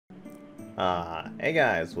Hey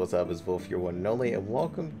guys, what's up? It's Volf, your one and only, and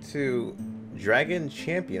welcome to Dragon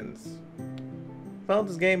Champions. Found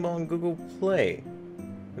this game on Google Play,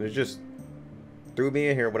 and it just threw me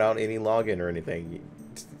in here without any login or anything.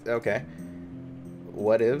 Okay.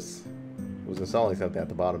 What ifs? Was installing something at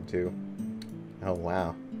the bottom too. Oh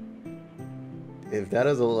wow. If that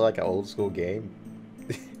is like an old school game,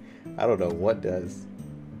 I don't know what does.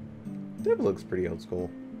 It looks pretty old school.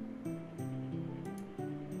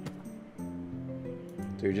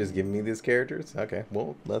 So you're just giving me these characters? Okay,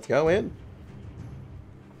 well, let's go in.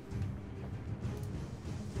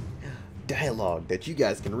 Dialogue that you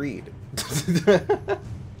guys can read.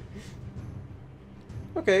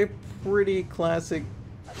 Okay, pretty classic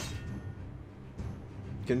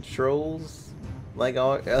controls, like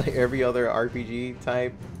every other RPG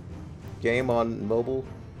type game on mobile,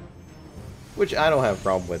 which I don't have a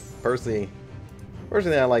problem with. Personally,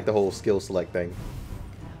 I like the whole skill select thing,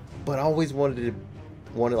 but I always wanted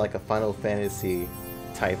like a Final Fantasy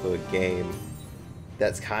type of game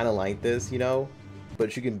that's kind of like this, you know,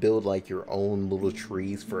 but you can build like your own little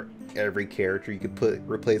trees for every character. You could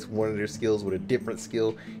replace one of their skills with a different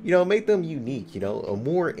skill, you know, make them unique, you know, a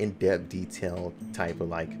more in-depth detail type of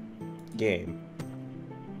like game.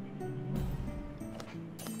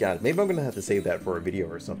 God, maybe I'm gonna have to save that for a video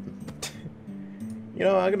or something. You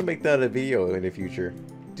know, I'm gonna make that a video in the future,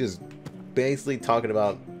 just basically talking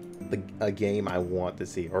about a game I want to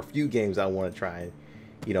see, or a few games I want to try,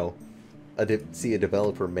 you know, see a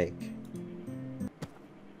developer make.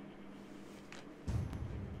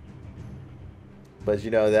 But you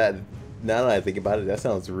know, that now that I think about it, that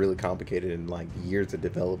sounds really complicated and like years of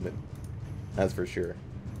development. That's for sure.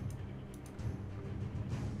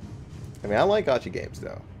 I mean, I like gacha games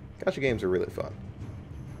though. Gacha games are really fun.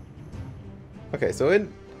 Okay, so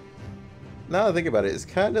now that I think about it, it's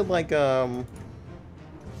kind of like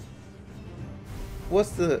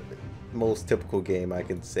what's the most typical game I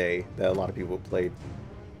can say that a lot of people played?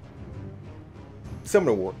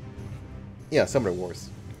 Summoner War. Yeah, Summoner Wars.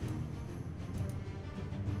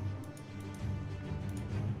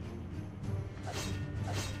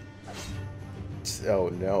 Oh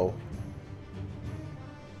no.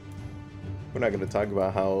 We're not going to talk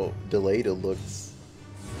about how delayed it looks.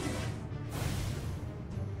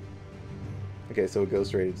 Okay, so it goes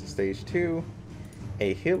straight into stage 2.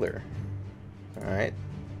 A healer. Alright.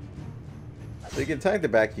 So you can attack the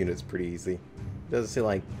back units pretty easy. Doesn't seem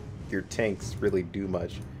like your tanks really do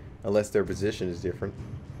much, unless their position is different.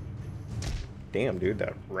 Damn, dude,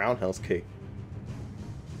 that roundhouse kick.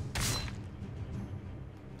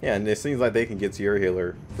 Yeah, and it seems like they can get to your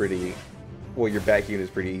healer pretty... Well, your back unit is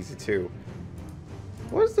pretty easy too.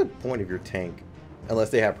 What is the point of your tank? Unless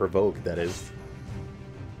they have Provoke, that is.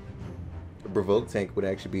 A Provoke tank would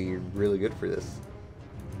actually be really good for this.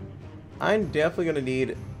 I'm definitely going to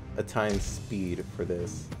need a time speed for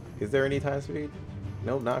this. Is there any time speed?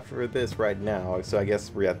 No, not for this right now. So I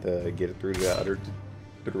guess we have to get it through the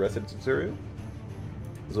rest of the tutorial,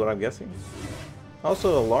 is what I'm guessing.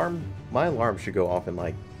 Also, my alarm should go off in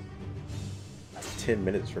like 10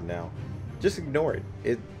 minutes from now. Just ignore it.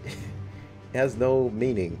 It has no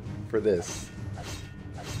meaning for this.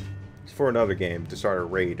 It's for another game to start a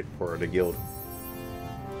raid for the guild.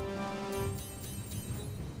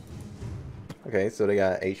 Okay, so they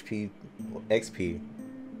got XP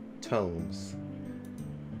tomes.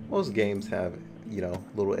 Most games have, you know,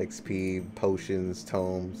 little XP potions,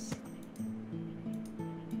 tomes.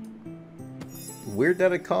 Weird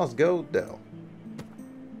that it costs gold though.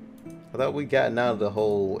 I thought we gotten out of the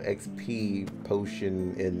whole XP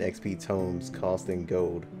potion and XP tomes costing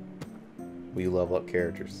gold when you level up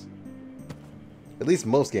characters. At least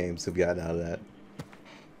most games have gotten out of that.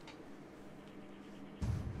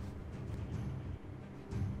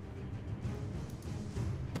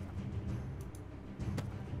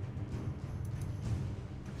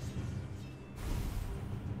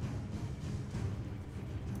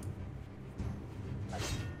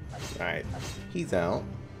 Alright, he's out.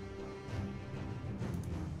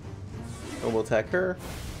 And we'll attack her.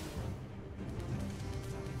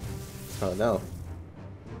 Oh no.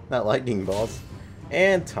 Not lightning balls.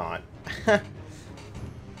 And taunt. I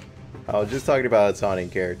was just talking about a taunting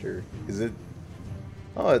character. Is it...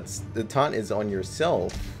 Oh, the taunt is on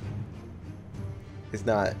yourself. It's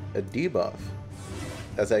not a debuff.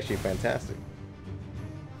 That's actually fantastic.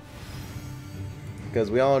 Because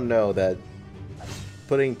we all know that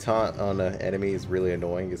putting taunt on an enemy is really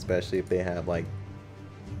annoying, especially if they have like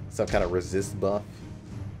some kind of resist buff.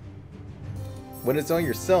 When it's on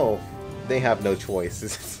yourself, they have no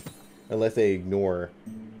choice. Unless they ignore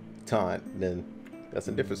taunt, then that's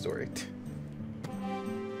a different story.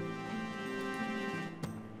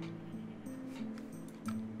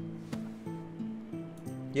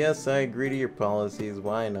 Yes, I agree to your policies.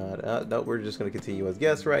 Why not? No, we're just going to continue as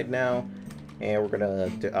guests right now. And we're going to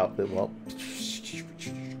do outfit. Well,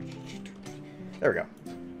 there we go.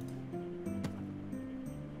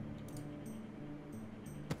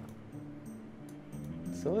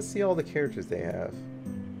 So let's see all the characters they have.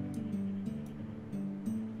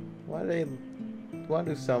 Why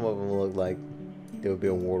do some of them look like they would be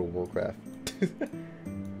in World of Warcraft?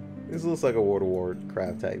 This looks like a World of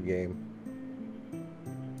Warcraft type game.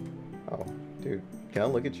 Oh, dude, can I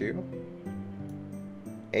look at you?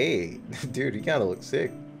 Hey, dude, he kind of looks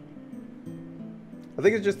sick. I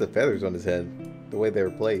think it's just the feathers on his head, the way they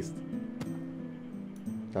were placed.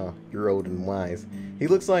 Oh, you're old and wise. He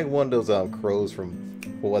looks like one of those crows from,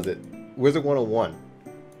 what was it? Wizard 101.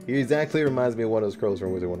 He exactly reminds me of one of those crows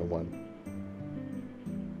from Wizard 101.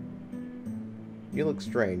 You look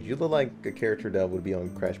strange. You look like a character that would be on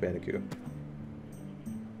Crash Bandicoot.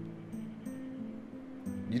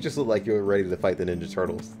 You just look like you're ready to fight the Ninja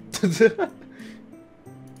Turtles.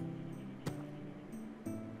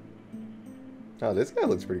 Oh, this guy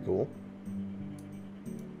looks pretty cool.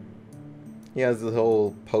 He has the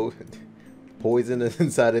whole poison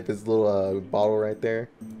inside of his little bottle right there.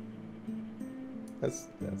 Is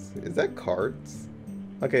that cards?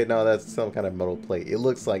 Okay, no, that's some kind of metal plate. It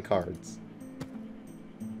looks like cards.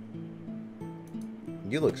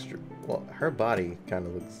 You look well, her body kind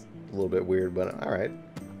of looks a little bit weird, but alright.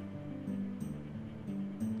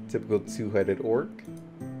 Typical two-headed orc.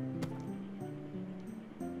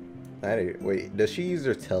 Wait, does she use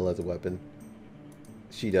her tail as a weapon?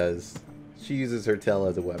 She does. She uses her tail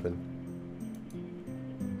as a weapon.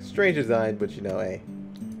 Strange design, but you know, hey.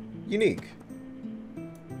 Unique.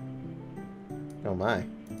 Oh my.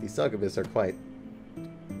 These succubuses are quite...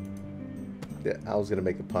 Yeah, I was gonna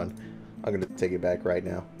make a pun. I'm gonna take it back right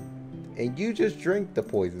now. And you just drink the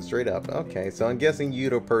poison straight up. Okay, so I'm guessing you're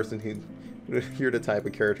the person who... You're the type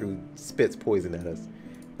of character who spits poison at us.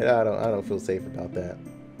 And I don't feel safe about that.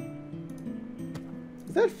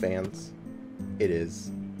 Is that fans? It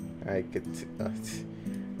is. Alright,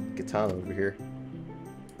 Katana over here.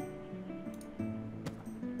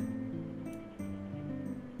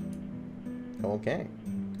 Okay.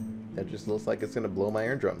 That just looks like it's gonna blow my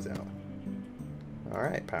eardrums out.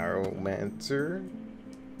 Alright, Pyromancer.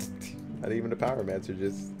 Not even a Pyromancer,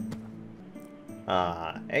 just...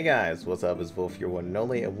 hey guys, what's up? It's Volf, your one and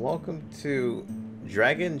only, and welcome to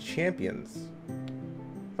Dragon Champions.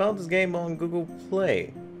 Found this game on Google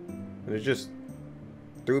Play. And it just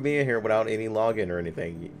threw me in here without any login or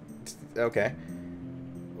anything. Okay.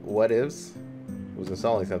 What ifs? Was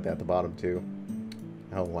installing something at the bottom too.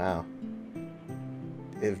 Oh wow.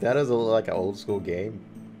 If that is like an old school game,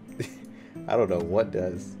 I don't know what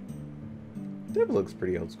does. It looks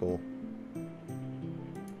pretty old school.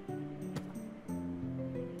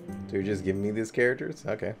 So you're just giving me these characters?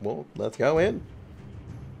 Okay, well, let's go in.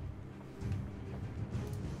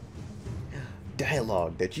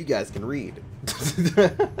 Dialogue that you guys can read.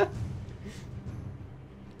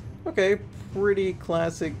 Okay, pretty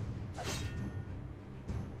classic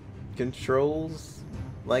controls,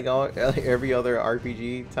 like every other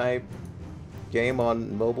RPG type game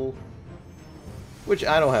on mobile, which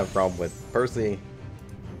I don't have a problem with. Personally,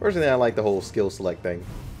 I like the whole skill select thing,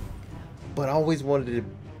 but I always wanted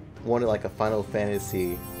like a Final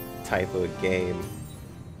Fantasy type of game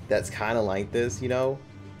that's kind of like this, you know,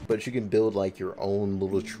 but you can build like your own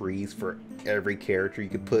little trees for every character. You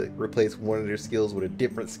could replace one of their skills with a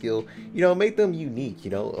different skill, you know, make them unique,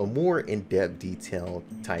 you know, a more in-depth detail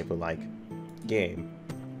type of like game.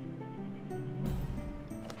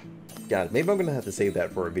 God, maybe I'm gonna have to save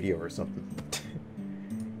that for a video or something.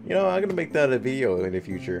 You know, I'm gonna make that a video in the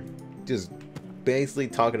future, just basically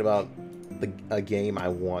talking about a game I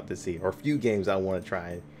want to see, or a few games I want to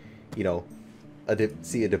try, you know,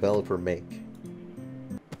 see a developer make.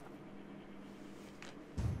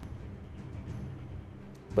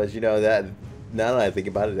 But you know, that now that I think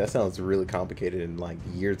about it, that sounds really complicated and like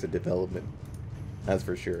years of development. That's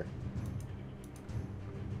for sure.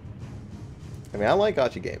 I mean, I like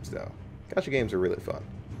gacha games though. Gacha games are really fun.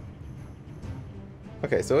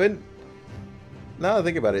 Okay, so now that I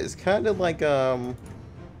think about it, it's kind of like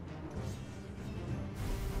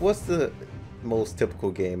what's the most typical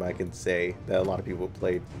game I can say that a lot of people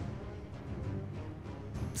played?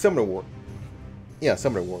 Summoner War. Yeah,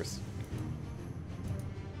 Summoner Wars.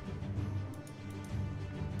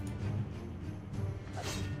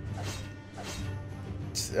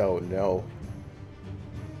 Oh no.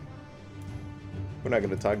 We're not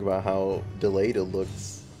going to talk about how delayed it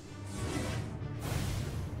looks.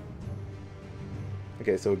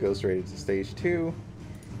 Okay, so it goes straight into stage 2.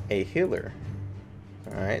 A healer.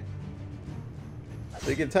 Alright. So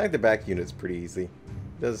you can attack the back units pretty easy.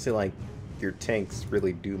 Doesn't seem like your tanks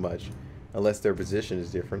really do much. Unless their position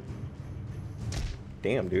is different.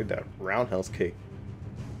 Damn, dude, that roundhouse kick.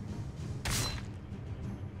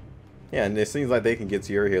 Yeah, and it seems like they can get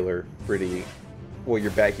to your healer pretty... Well,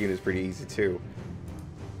 your back unit is pretty easy, too.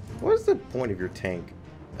 What is the point of your tank?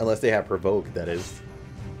 Unless they have Provoke, that is.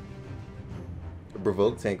 A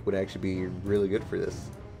Provoke tank would actually be really good for this.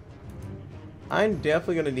 I'm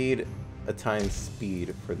definitely going to need a time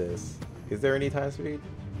speed for this. Is there any time speed?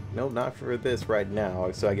 No, not for this right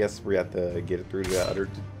now. So I guess we have to get it through the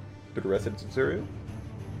rest of the tutorial.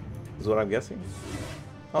 Is what I'm guessing.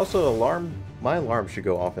 Also, my alarm should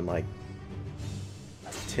go off in like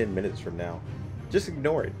 10 minutes from now. Just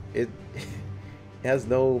ignore it. It has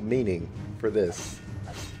no meaning for this.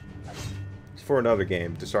 It's for another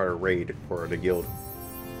game to start a raid for the guild.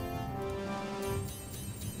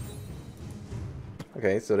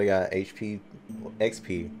 Okay, so they got HP,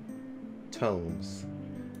 XP, tomes.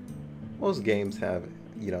 Most games have,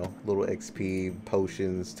 you know, little XP,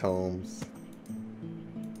 potions, tomes.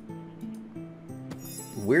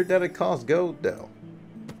 Weird that it costs gold, though.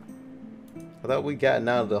 I thought we gotten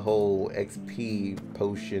out of the whole XP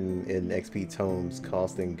potion and XP tomes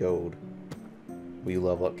costing gold. We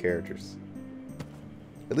level up characters.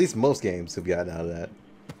 At least most games have gotten out of that.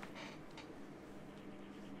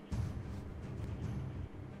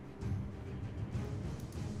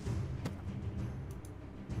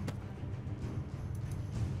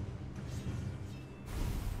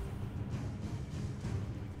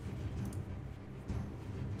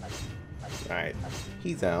 Alright,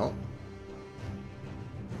 he's out.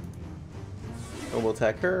 And we'll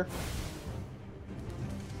attack her.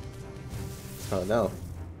 Oh no.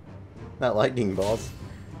 Not lightning balls.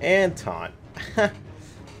 And taunt. I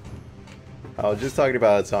was just talking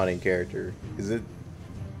about a taunting character. Is it...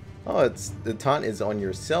 Oh, it's... The taunt is on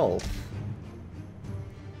yourself.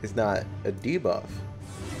 It's not a debuff.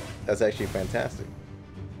 That's actually fantastic.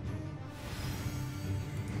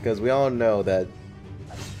 Because we all know that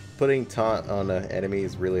putting taunt on an enemy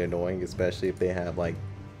is really annoying, especially if they have like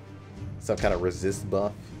some kind of resist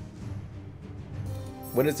buff.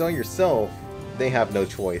 When it's on yourself, they have no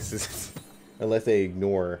choice. Unless they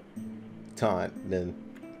ignore taunt, then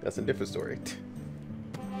that's a different story.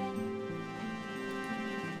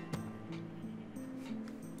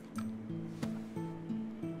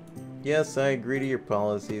 Yes, I agree to your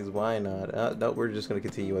policies. Why not? No, we're just going to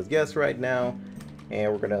continue as guests right now.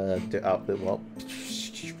 And we're going to do outfit. Well,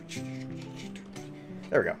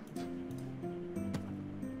 there we go.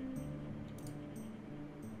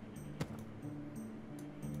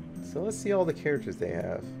 So let's see all the characters they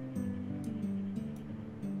have.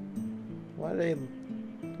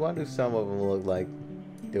 Why do some of them look like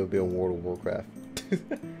they would be in World of Warcraft?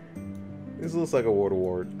 This looks like a World of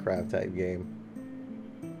Warcraft type game.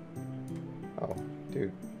 Oh,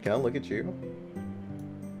 dude, can I look at you?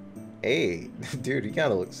 Hey, dude, he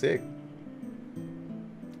kind of looks sick.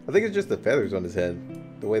 I think it's just the feathers on his head,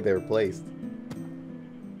 the way they were placed.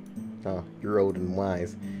 Oh, you're old and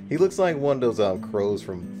wise. He looks like one of those crows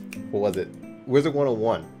from, what was it? Wizard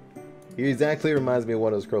 101. He exactly reminds me of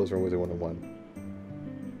one of those crows from Wizard 101.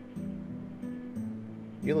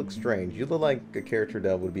 You look strange. You look like a character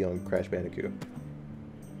that would be on Crash Bandicoot.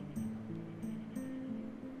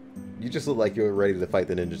 You just look like you're ready to fight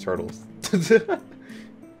the Ninja Turtles.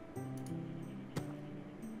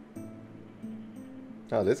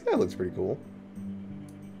 Oh, this guy looks pretty cool.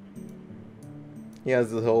 He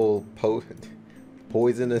has the whole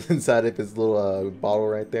poison inside of his little bottle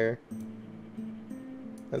right there.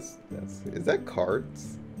 Is that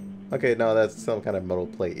cards? Okay, no, that's some kind of metal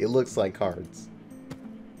plate. It looks like cards.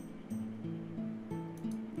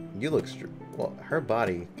 You look well, her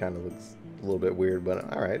body kind of looks a little bit weird,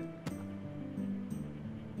 but alright.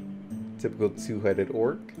 Typical two-headed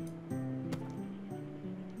orc.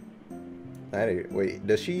 Wait,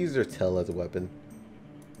 does she use her tail as a weapon?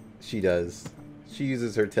 She does. She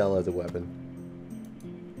uses her tail as a weapon.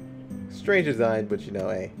 Strange design, but you know,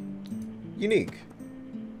 hey. Unique.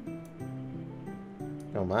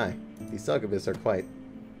 Oh my. These succubuses are quite...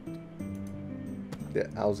 Yeah,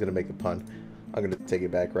 I was gonna make a pun. I'm gonna take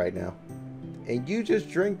it back right now. And you just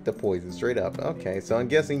drink the poison straight up. Okay, so I'm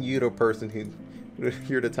guessing you're the person who...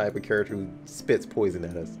 You're the type of character who spits poison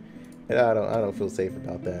at us. And I don't feel safe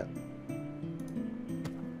about that.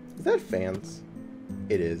 Is that fans?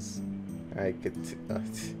 It is. Alright,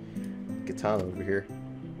 Katana over here.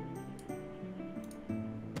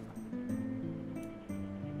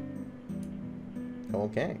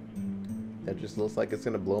 Okay. That just looks like it's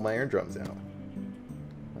gonna blow my eardrums out.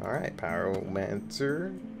 Alright,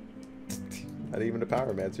 Pyromancer. Not even a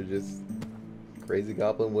Pyromancer, just crazy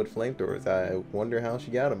goblin with flamethrowers. I wonder how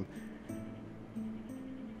she got them.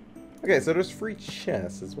 Okay, so there's free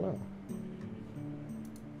chests as well.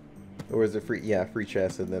 Or is it free? Yeah, free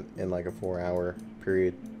chests in like a 4-hour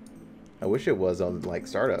period. I wish it was on like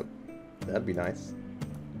startup. That'd be nice.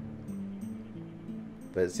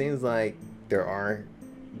 But it seems like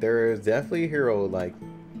there's definitely hero like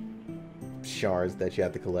shards that you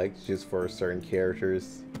have to collect just for certain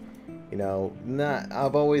characters. You know,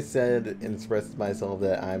 I've always said and expressed to myself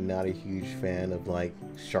that I'm not a huge fan of like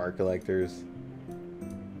shard collectors.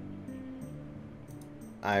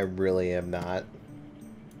 I really am not.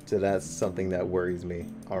 So that's something that worries me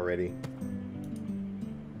already.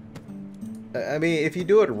 I mean, if you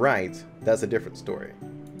do it right, that's a different story.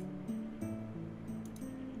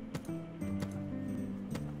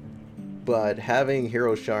 But having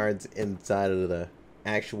hero shards inside of the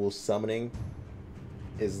actual summoning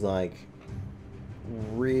is like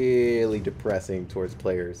really depressing towards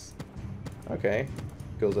players. Okay,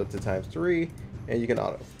 goes up to ×3 and you can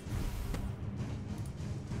auto.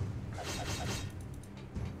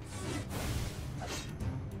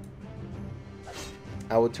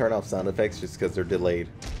 I would turn off sound effects just because they're delayed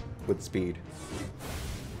with speed.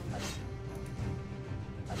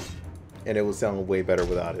 And it will sound way better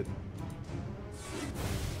without it.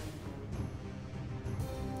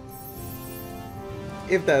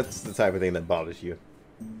 If that's the type of thing that bothers you.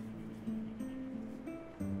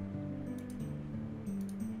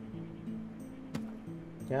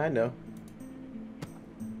 Yeah, I know.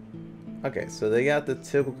 Okay, so they got the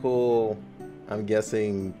typical, I'm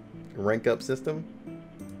guessing, rank up system.